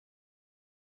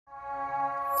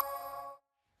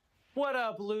What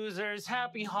up, losers?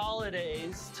 Happy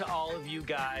holidays to all of you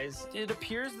guys. It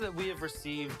appears that we have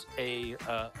received a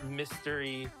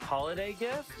mystery holiday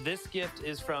gift. This gift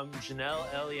is from Janelle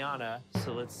Eliana,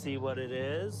 so let's see what it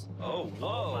is. Oh,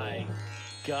 whoa. Oh my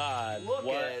God. Look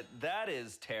at that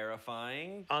is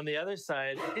terrifying. On the other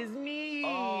side is me.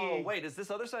 Oh, wait, is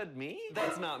this other side me?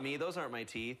 That's not me, those aren't my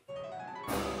teeth.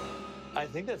 I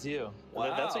think that's you.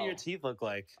 Wow. That's what your teeth look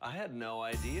like. I had no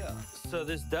idea. So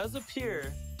this does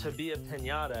appear to be a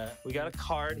piñata. We got a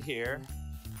card here.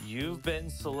 You've been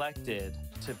selected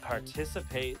to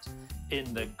participate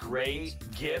in the Great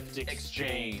Gift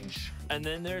Exchange. And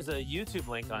then there's a YouTube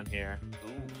link on here.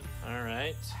 Ooh. All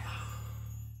right.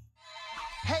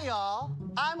 Hey y'all,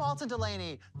 I'm Alton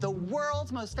Delaney, the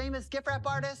world's most famous gift wrap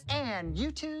artist and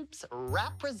YouTube's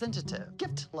representative.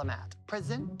 Gift Lamat,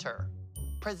 presenter.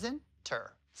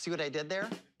 See what I did there?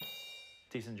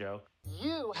 Decent joke.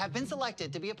 You have been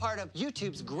selected to be a part of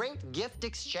YouTube's Great Gift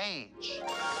Exchange,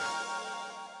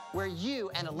 where you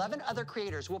and 11 other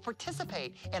creators will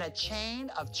participate in a chain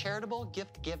of charitable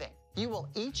gift giving. You will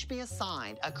each be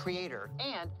assigned a creator,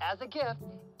 and as a gift,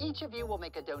 each of you will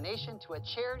make a donation to a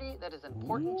charity that is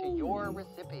important to your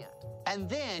recipient. And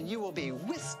then you will be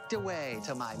whisked away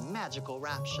to my magical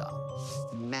wrap shop,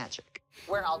 Magic,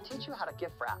 where I'll teach you how to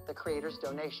gift wrap the creator's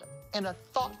donation in a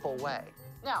thoughtful way.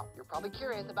 Now, you're probably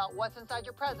curious about what's inside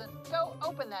your present. Go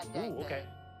open that dang thing. Okay.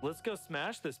 Let's go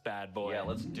smash this bad boy. Yeah,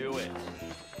 let's do it.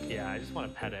 Yeah, I just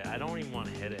want to pet it. I don't even want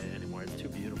to hit it anymore. It's too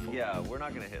beautiful. Yeah, we're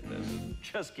not gonna hit this.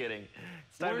 Just kidding.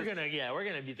 It's time we're gonna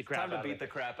beat the crap out of it. Time to beat the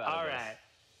crap out of All this. right.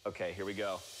 Okay, here we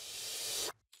go.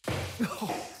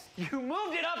 You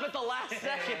moved it up at the last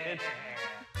second.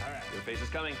 All right. Your face is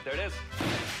coming. There it is.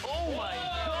 Oh my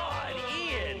God,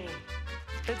 Ian!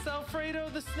 It's Alfredo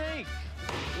the snake.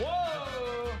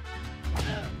 Whoa!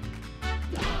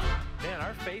 Man,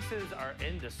 our faces are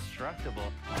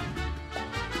indestructible.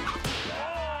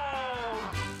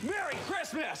 Oh! Merry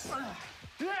Christmas!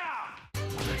 Yeah!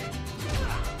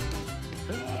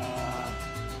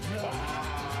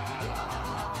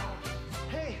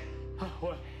 Hey!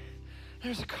 What?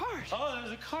 There's a card. Oh,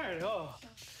 there's a card. Oh.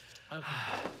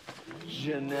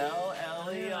 Janelle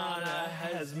Eliana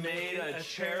has made a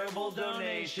charitable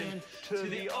donation to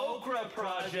the Okra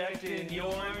Project in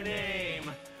your name.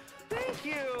 Thank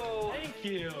you. Thank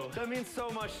you. That means so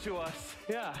much to us.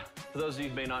 Yeah. For those of you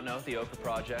who may not know, the Okra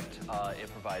Project,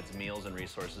 it provides meals and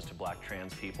resources to Black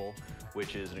trans people,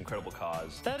 which is an incredible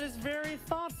cause. That is very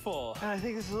thoughtful. And I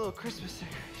think this is a little Christmas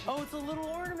decoration. Oh, it's a little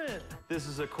ornament. This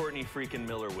is a Courtney freaking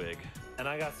Miller wig. And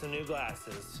I got some new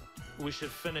glasses. We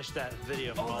should finish that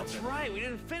video from Oh, that's Alton. right. We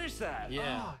didn't finish that.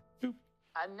 Yeah. Oh.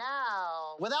 And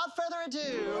now, without further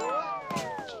ado,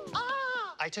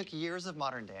 I took years of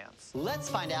modern dance. Let's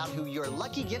find out who your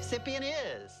lucky gift recipient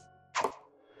is.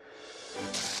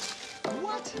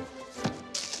 What?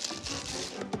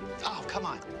 Oh, come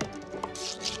on.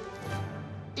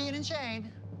 Ian and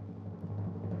Shayne,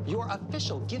 your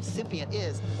official gift recipient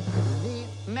is the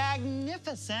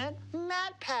magnificent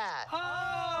MatPat.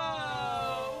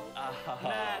 Oh!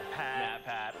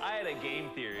 MatPat. I had a game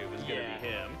theory it was gonna be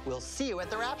him. We'll see you at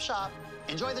the wrap shop.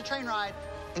 Enjoy the train ride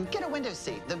and get a window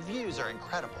seat. The views are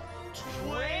incredible.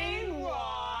 Train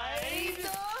ride?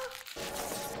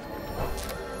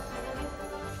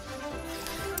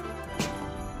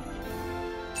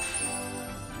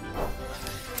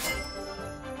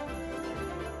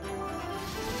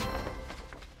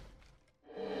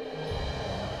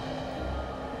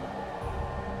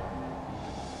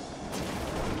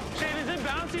 Shayne, is it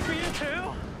bouncy for you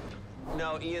too?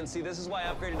 No, Ian, see, this is why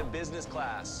I upgraded to business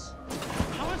class.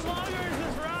 How much longer is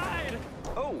this ride?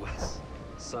 Oh,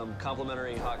 some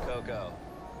complimentary hot cocoa.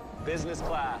 Business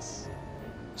class.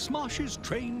 Smosh's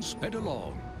train sped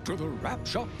along. To the wrap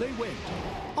shop they went.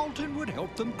 Alton would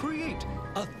help them create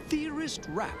a theorist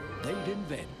wrap they'd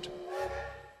invent.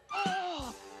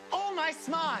 Oh my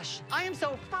Smosh! I am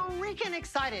so freaking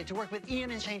excited to work with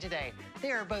Ian and Shayne today.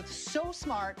 They are both so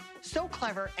smart, so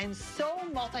clever, and so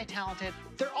multi-talented.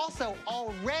 They're also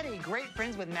already great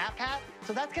friends with MatPat,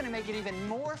 so that's gonna make it even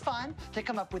more fun to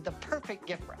come up with the perfect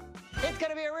gift wrap. It's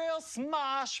gonna be a real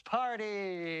Smosh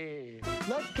party.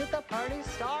 Let's get the party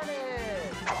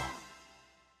started.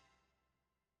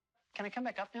 Can I come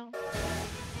back up now?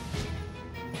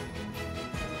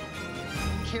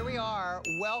 Here we are.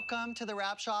 Welcome to the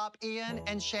wrap shop, Ian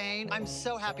and Shayne. I'm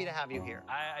so happy to have you here.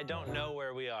 I don't know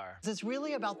where we are. It's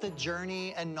really about the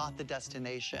journey and not the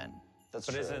destination. That's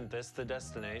But true. isn't this the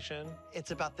destination?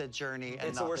 It's about the journey and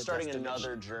And not so we're the starting destination.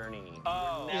 another journey.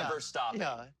 Oh. We're never stopping.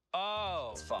 Yeah. Oh.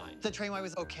 It's fine. The train ride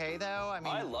was okay, though? I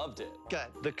mean, I loved it. good.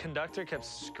 The conductor kept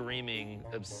screaming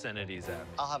obscenities at me.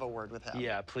 I'll have a word with him.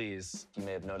 Yeah, please. You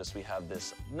may have noticed we have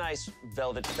this nice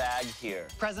velvet bag here.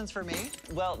 Presents for me?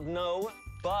 Well, no,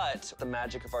 but the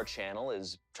magic of our channel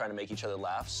is trying to make each other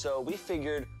laugh. So we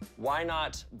figured, why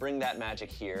not bring that magic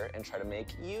here and try to make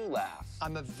you laugh?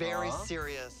 I'm a very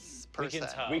serious person. can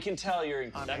tell. We can tell you're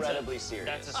incredibly serious.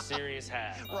 That's a serious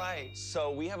hat. Right.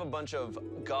 So we have a bunch of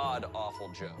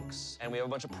god-awful jokes, and we have a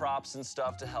bunch of props and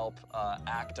stuff to help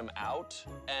act them out.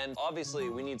 And obviously,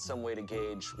 we need some way to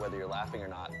gauge whether you're laughing or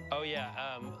not. Oh,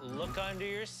 yeah. Look under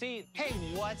your seat. Hey,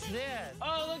 what's this?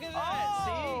 Oh, look at that.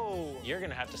 Oh! See? You're going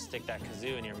to have to stick that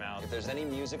kazoo in your mouth. If there's any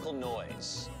musical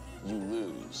noise, you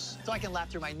lose. So I can laugh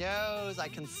through my nose, I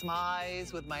can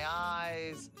smize with my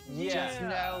eyes. Yeah. Just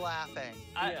no laughing.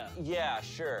 Yeah,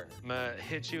 sure. I'm going to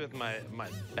hit you with my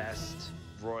best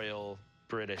royal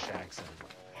British accent.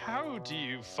 How do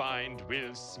you find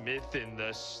Will Smith in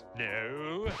the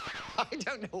snow? I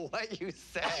don't know what you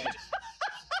said.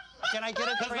 Can I get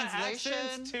a My translation?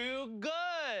 accent's too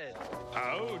good.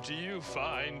 How do you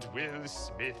find Will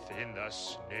Smith in the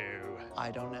snow? I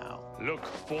don't know. Look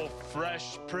for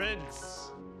Fresh Prince.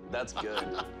 That's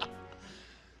good.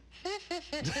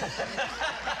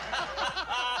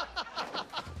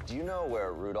 Do you know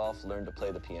where Rudolph learned to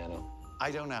play the piano?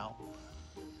 I don't know.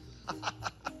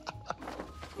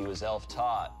 He was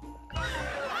elf-taught.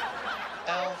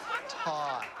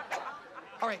 Elf-taught.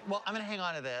 All right, well, I'm gonna hang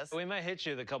on to this. We might hit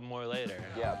you with a couple more later.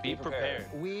 Yeah, be prepared.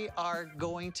 We are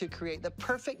going to create the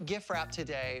perfect gift wrap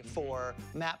today for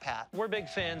MatPat. We're big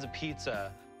fans of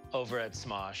pizza over at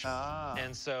Smosh. Ah.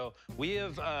 And so we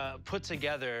have put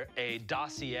together a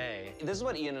dossier. This is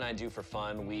what Ian and I do for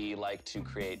fun. We like to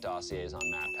create dossiers on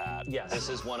MatPat. Yes. This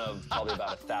is one of probably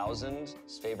about 1,000.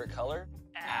 His favorite color?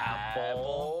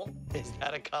 Apple. Is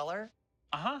that a color?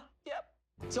 Uh-huh. Yep.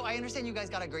 So I understand you guys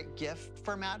got a great gift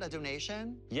for Matt, a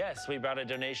donation. Yes, we brought a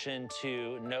donation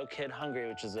to No Kid Hungry,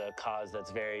 which is a cause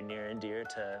that's very near and dear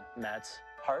to Matt's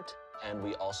heart. And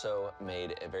we also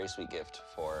made a very sweet gift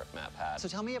for MatPat. So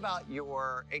tell me about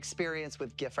your experience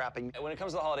with gift wrapping. When it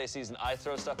comes to the holiday season, I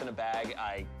throw stuff in a bag.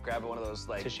 I grab one of those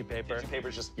like Tissue paper. Tissue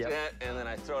papers, just Yep. and then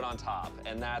I throw it on top.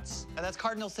 And that's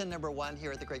Cardinal sin #1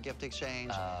 here at the Great Gift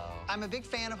Exchange. I'm a big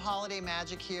fan of holiday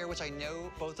magic here, which I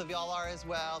know both of y'all are as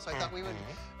well. So I thought we would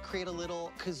create a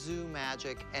little kazoo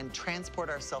magic and transport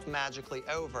ourselves magically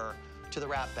over to the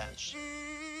wrap bench.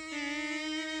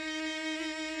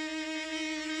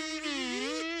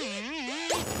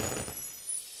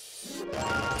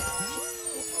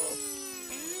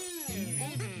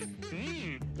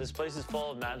 This place is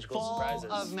full of magical Full surprises.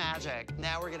 of magic.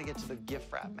 Now we're gonna get to the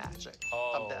gift wrap magic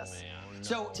Oh, of this. man, no.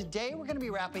 So today we're gonna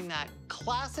be wrapping that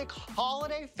classic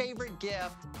holiday favorite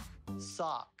gift,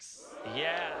 socks.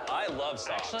 Yeah. I love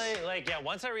socks. Actually, like, yeah,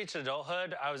 once I reached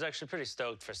adulthood, I was actually pretty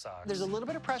stoked for socks. There's a little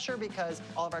bit of pressure because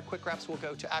all of our quick wraps will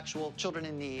go to actual children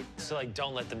in need. So, like,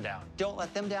 don't let them down. Don't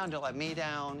let them down, don't let me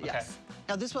down. Yes.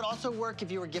 Now, this would also work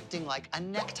if you were gifting like a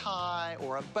necktie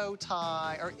or a bow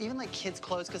tie or even like kids'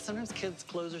 clothes, because sometimes kids'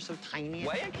 clothes are so tiny.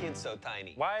 Why are kids so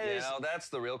tiny? Why is- that's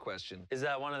the real question. Is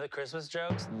that one of the Christmas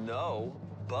jokes? No,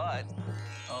 but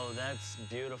Oh, that's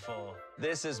beautiful.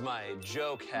 this is my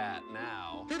joke hat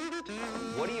now.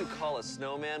 What do you call a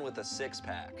snowman with a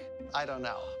six-pack? I don't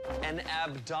know. An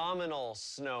abdominal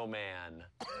snowman.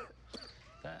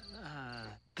 That,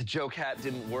 The joke hat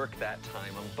didn't work that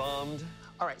time. I'm bummed.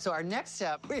 All right, so our next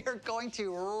step, we are going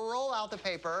to roll out the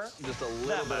paper. Just a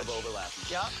little bit of overlap.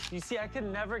 Yep. you see, I could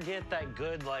never get that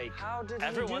good, like, How did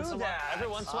every you do once in a while, that? every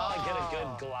once in a while, I get a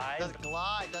good glide. The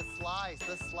glide, the slice,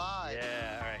 the slide.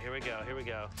 Yeah, all right, here we go, here we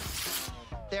go.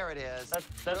 There it is.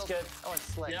 That's good. Oh, it's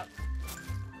slick. Yep.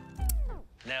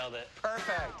 Nailed it.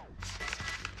 Perfect.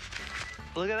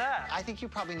 Look at that. I think you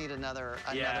probably need another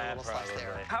Yeah, little slice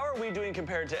there. probably. How are we doing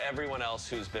compared to everyone else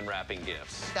who's been wrapping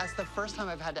gifts? That's the first time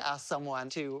I've had to ask someone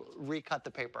to recut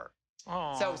the paper.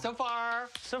 Aw. So far,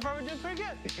 So far, we're doing pretty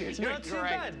good. you're You're not too great.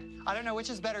 bad. I don't know which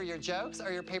is better, your jokes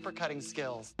or your paper cutting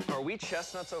skills. Are we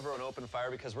chestnuts over an open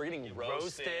fire because we're getting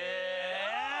roasted?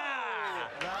 Yeah.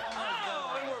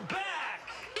 Oh, and we're back!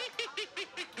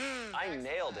 I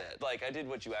nailed it. Like, I did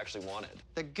what you actually wanted.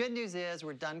 The good news is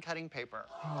we're done cutting paper.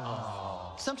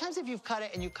 Sometimes if you've cut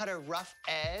it and you cut a rough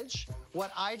edge,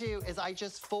 what I do is I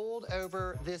just fold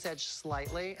over this edge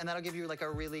slightly, and that'll give you like a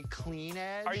really clean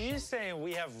edge. Are you saying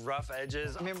we have rough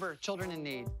edges? Remember, children in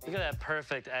need. Look at that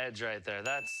perfect edge right there.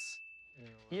 That's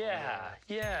Yeah,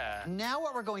 yeah. Now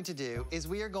what we're going to do is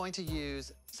we are going to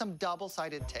use some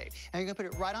double-sided tape. And you're gonna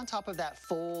put it right on top of that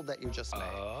fold that you just made.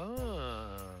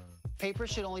 Oh. Paper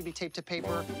should only be taped to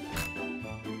paper.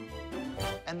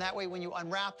 And that way, when you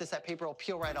unwrap this, that paper will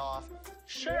peel right off.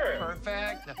 Sure.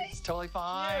 Perfect. It's totally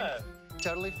fine. Yeah.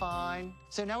 Totally fine.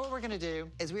 So now what we're gonna do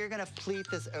is we are gonna pleat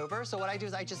this over. So what I do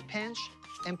is I just pinch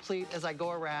and pleat as I go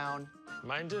around.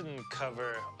 Mine didn't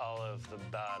cover all of the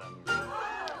bottom.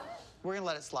 We're gonna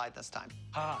let it slide this time.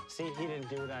 Ah, see, he didn't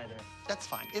do it either. That's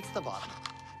fine. It's the bottom.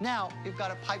 Now, we've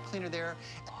got a pipe cleaner there,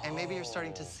 and maybe you're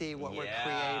starting to see what we're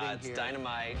creating it's here.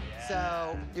 dynamite.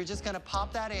 So you're just gonna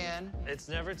pop that in. It's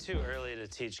never too early to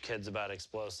teach kids about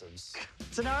explosives.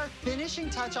 So now our finishing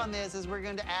touch on this is we're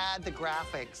going to add the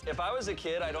graphics. If I was a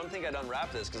kid, I don't think I'd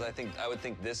unwrap this because I would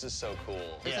think this is so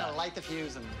cool. We're just gonna light the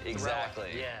fuse and throw it. Exactly.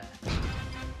 Yeah.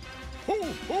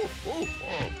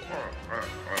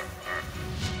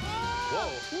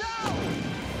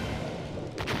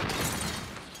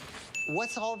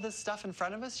 What's all this stuff in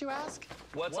front of us, you ask?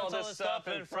 What's all this stuff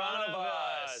in front of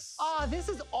us? Ah, this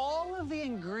is all of the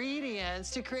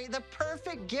ingredients to create the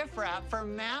perfect gift wrap for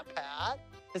MatPat.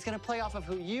 It's gonna play off of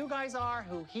who you guys are,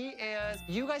 who he is.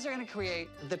 You guys are gonna create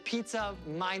the pizza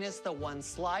minus the one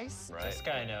slice. Right. This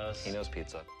guy knows. He knows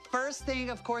pizza. First thing,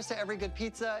 of course, to every good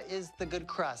pizza is the good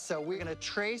crust. So we're gonna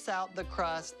trace out the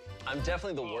crust. I'm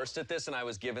definitely the worst at this, and I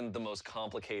was given the most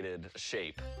complicated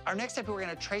shape. Our next step, we're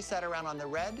gonna trace that around on the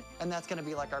red, and that's gonna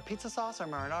be like our pizza sauce, our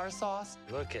marinara sauce.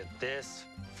 Look at this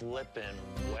flipping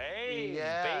wave,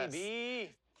 Yes.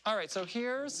 baby. All right, so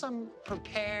here's some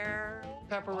prepared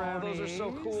pepperoni. Those are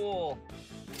so cool.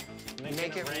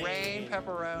 Make it rain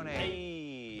pepperoni.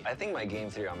 Hey. I think my game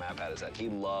theory on MatPat is that he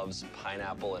loves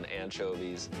pineapple and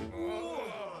anchovies.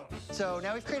 So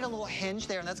now we've created a little hinge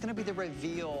there, and that's gonna be the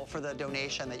reveal for the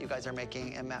donation that you guys are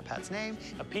making in MatPat's name.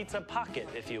 A pizza pocket,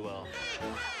 if you will.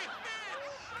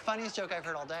 Funniest joke I've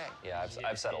heard all day. Yeah,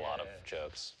 I've said a lot of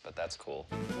jokes, but that's cool.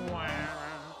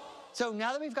 So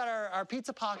now that we've got our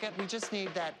pizza pocket, we just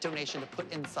need that donation to put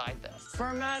inside this. For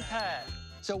MatPat.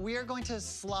 So we are going to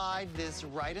slide this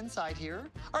right inside here.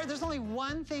 All right, there's only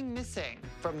one thing missing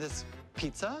from this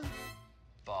pizza.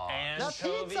 The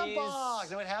pizza box.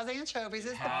 No, it has anchovies.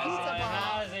 It's the pizza It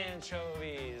box. has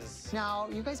anchovies. Now,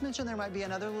 you guys mentioned there might be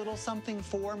another little something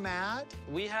for Matt.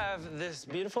 We have this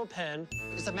beautiful pen.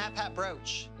 It's a MatPat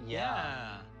brooch.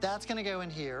 Yeah. That's gonna go in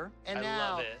here. And I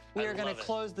now love it. we I are gonna love it.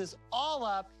 close this all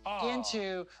up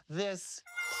into this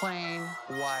plain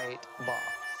white box.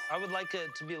 I would like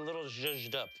it to be a little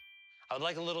zhuzhed up. I would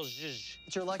like a little zhuzh.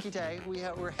 It's your lucky day.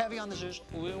 We're heavy on the zhuzh.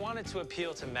 We want it to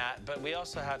appeal to Matt, but we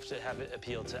also have to have it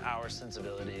appeal to our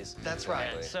sensibilities. That's right.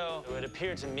 And so it would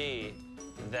appear to me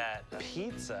that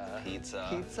pizza Pizza.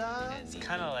 is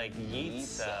kind of like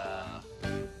yeetza.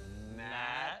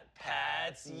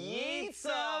 MatPat's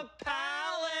Yeetza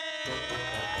Palace!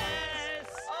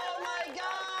 Oh my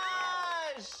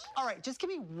gosh! All right, just give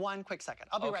me one quick second.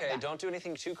 I'll be right Okay, back. don't do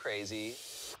anything too crazy.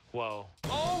 Whoa.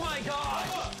 Oh my gosh!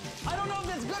 I don't know if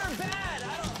that's good or bad.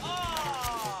 I don't.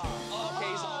 Oh! Okay,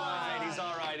 he's all right. He's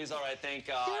all right. He's all right. Thank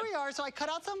God. Here we are. So I cut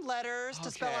out some letters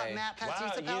to spell out Okay. MatPat's Wow,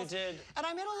 Yeetza you Palace. did. And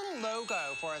I made a little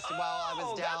logo for us while I was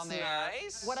Oh, down that's there.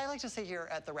 nice. What I like to say here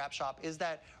at the Wrap Shop is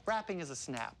that wrapping is a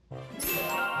snap.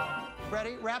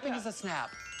 Ready? Wrapping is a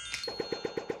snap.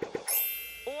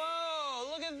 Whoa!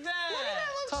 Look at that!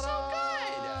 Ta-da!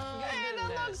 Hey,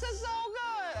 that looks so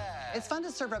good. It's fun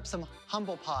to serve up some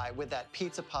humble pie with that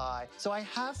pizza pie. So I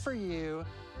have for you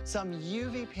some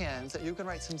UV pens that you can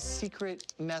write some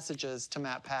secret messages to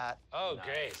MatPat. Oh,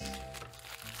 great.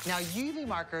 Now, UV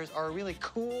markers are a really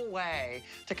cool way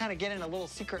to kind of get in a little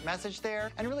secret message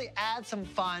there and really add some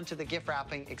fun to the gift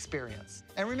wrapping experience.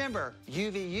 And remember,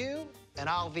 UV you and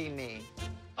I'll V me.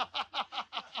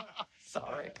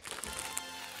 Sorry.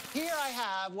 Here I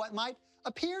have what might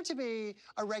appear to be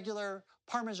a regular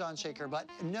Parmesan shaker, but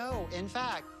no, in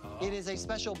fact, it is a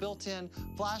special built-in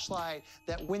flashlight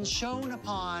that when shone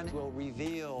upon will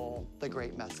reveal the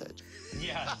great message.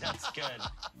 Yeah, that's good.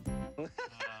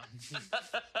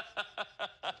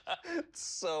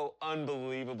 So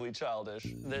unbelievably childish.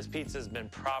 This pizza's been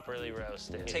properly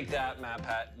roasted. Take that,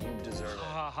 MatPat. You deserve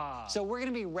it. So we're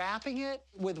gonna be wrapping it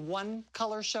with one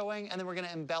color showing, and then we're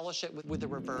gonna embellish it with the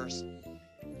reverse.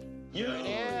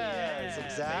 Yes,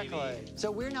 exactly. baby.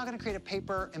 So we're now gonna create a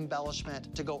paper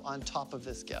embellishment to go on top of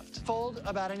this gift. Fold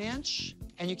about 1 inch,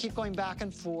 and you keep going back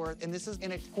and forth, and this is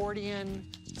an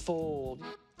accordion fold.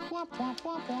 Womp, womp,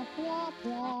 womp, womp, womp,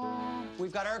 womp.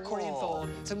 We've got our accordion fold.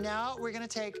 So now we're gonna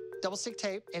take double stick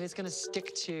tape, and it's gonna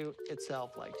stick to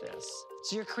itself like this.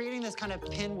 So you're creating this kind of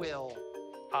pinwheel.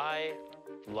 I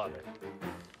love it.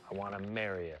 I want to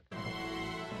marry it.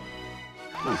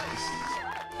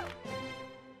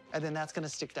 And then that's gonna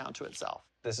stick down to itself.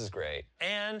 This is great.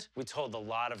 And we told a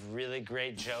lot of really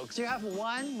great jokes. Do you have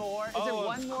one more? Is there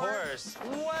one more? Of course.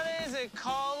 What is it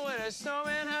called when a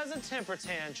snowman has a temper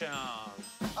tantrum?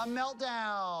 A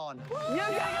meltdown.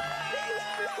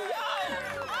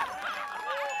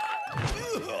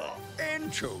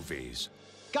 Anchovies.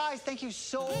 Guys, thank you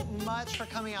so much for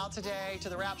coming out today to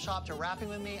the Wrap Shop to wrapping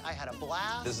with me. I had a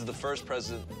blast. This is the first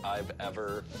present I've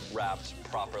ever wrapped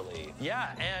properly. Yeah,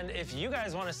 and if you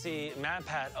guys want to see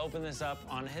MatPat open this up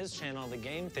on his channel, The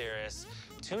Game Theorist,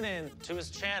 tune in to his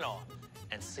channel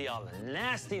and see all the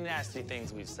nasty, nasty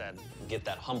things we've said. Get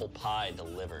that humble pie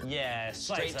delivered. Yeah,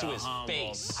 Straight to his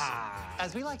face. Pie.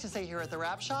 As we like to say here at the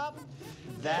Wrap Shop,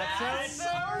 that's a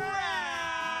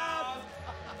wrap!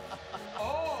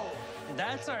 Oh!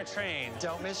 That's our train.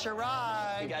 Don't miss your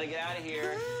ride. We gotta get out of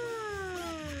here.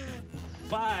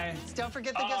 Bye. Don't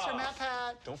forget the gifts from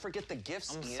MatPat. Don't forget the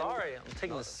gifts, I'm Ian. sorry. I'm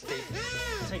taking the stapler.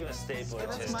 I'm taking the stapler.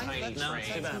 That's His my- tiny that's- No, train.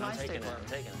 it's too bad. my I'm taking it. stapler. I'm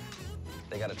taking it.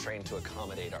 They got a train to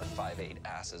accommodate our 5'8"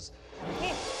 asses.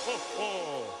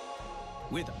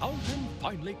 With Alton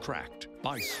finally cracked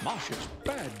by Smosh's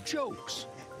bad jokes,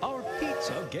 our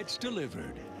pizza gets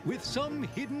delivered with some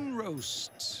hidden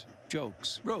roasts.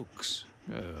 Jokes, rokes.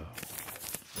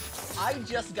 I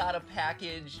just got a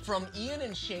package from Ian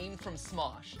and Shayne from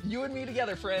Smosh. You and me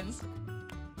together, friends.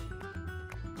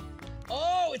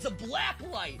 Oh, it's a black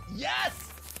light. Yes!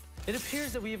 It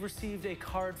appears that we have received a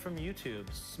card from YouTube.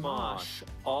 Smosh,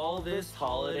 all this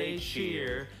holiday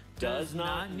cheer does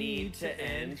not need to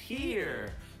end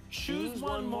here. Choose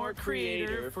one more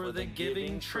creator for the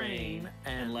giving train,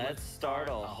 and let's start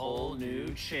a whole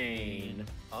new chain.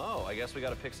 Oh, I guess we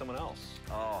gotta pick someone else.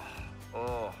 Oh.